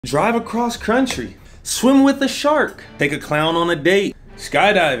drive across country, swim with a shark, take a clown on a date,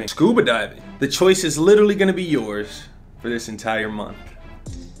 skydiving, scuba diving. The choice is literally gonna be yours for this entire month.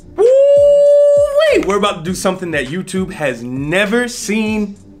 Woo-wee! We're about to do something that YouTube has never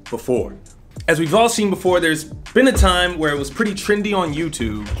seen before. As we've all seen before, there's been a time where it was pretty trendy on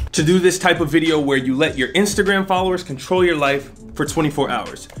YouTube to do this type of video where you let your Instagram followers control your life for 24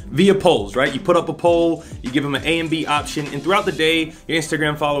 hours via polls, right? You put up a poll, you give them an A and B option, and throughout the day, your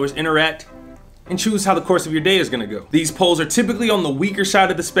Instagram followers interact and choose how the course of your day is gonna go. These polls are typically on the weaker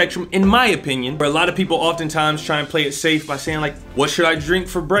side of the spectrum, in my opinion, where a lot of people oftentimes try and play it safe by saying like, what should I drink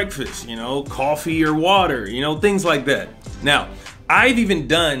for breakfast? You know, coffee or water, you know, things like that. Now, I've even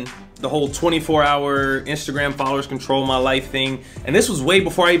done the whole 24-hour Instagram followers control my life thing, and this was way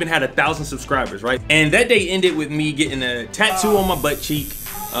before I even had 1,000 subscribers, right? And that day ended with me getting a tattoo on my butt cheek,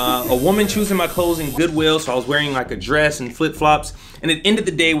 a woman choosing my clothes in Goodwill, so I was wearing like a dress and flip-flops, and it ended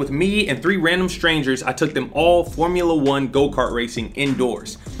the day with me and 3 random strangers. I took them all Formula One go-kart racing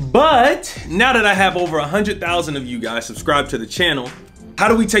indoors. But now that I have over 100,000 of you guys subscribed to the channel, how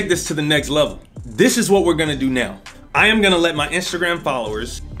do we take this to the next level? This is what we're gonna do now. I am gonna let my Instagram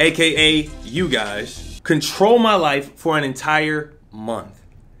followers, AKA you guys, control my life for an entire month.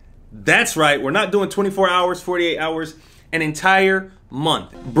 That's right, we're not doing 24 hours, 48 hours, an entire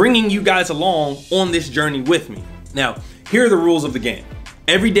month, bringing you guys along on this journey with me. Now, here are the rules of the game.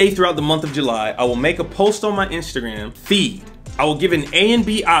 Every day throughout the month of July, I will make a post on my Instagram feed. I will give an A and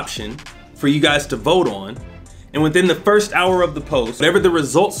B option for you guys to vote on, and within the first hour of the post, whatever the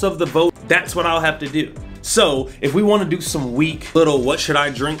results of the vote, that's what I'll have to do. So if we want to do some weak little what should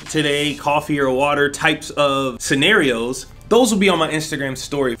I drink today, coffee or water types of scenarios, those will be on my Instagram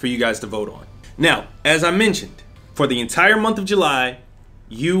story for you guys to vote on. Now, as I mentioned, for the entire month of July,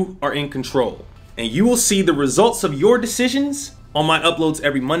 you are in control, and you will see the results of your decisions on my uploads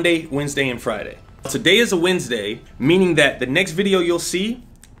every Monday, Wednesday, and Friday. Today is a Wednesday, meaning that the next video you'll see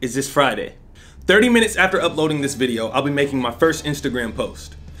is this Friday. 30 minutes after uploading this video, I'll be making my first Instagram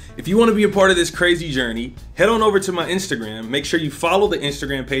post. If you want to be a part of this crazy journey, head on over to my Instagram. Make sure you follow the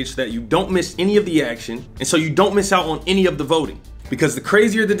Instagram page so that you don't miss any of the action and so you don't miss out on any of the voting. Because the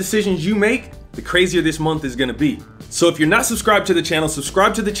crazier the decisions you make, the crazier this month is gonna be. So if you're not subscribed to the channel,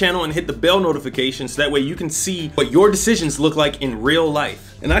 subscribe to the channel and hit the bell notification so that way you can see what your decisions look like in real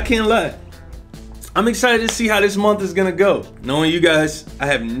life. And I can't lie, I'm excited to see how this month is gonna go. Knowing you guys, I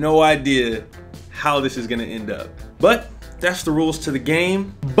have no idea how this is gonna end up. But that's the rules to the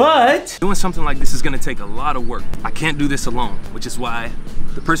game. But doing something like this is gonna take a lot of work. I can't do this alone, which is why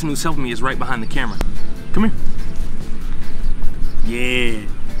the person who's helping me is right behind the camera. Come here. Yeah.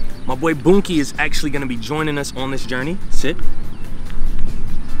 My boy Bunky is actually gonna be joining us on this journey. Sit.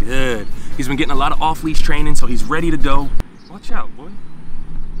 Good. He's been getting a lot of off-leash training, so he's ready to go. Watch out, boy.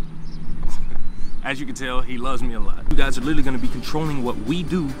 As you can tell, he loves me a lot. You guys are literally gonna be controlling what we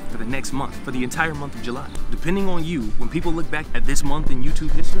do for the next month, for the entire month of July. Depending on you, when people look back at this month in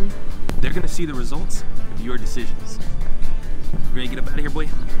YouTube history, they're gonna see the results of your decisions. Ready to get up out of here, boy?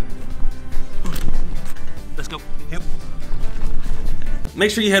 Let's go. Yep.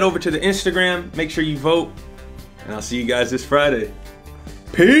 Make sure you head over to the Instagram, make sure you vote, and I'll see you guys this Friday.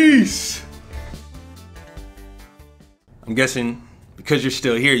 Peace! I'm guessing because you're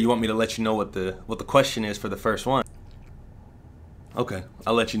still here, you want me to let you know what the question is for the first one. Okay,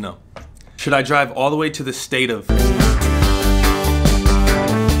 I'll let you know. Should I drive all the way to the state of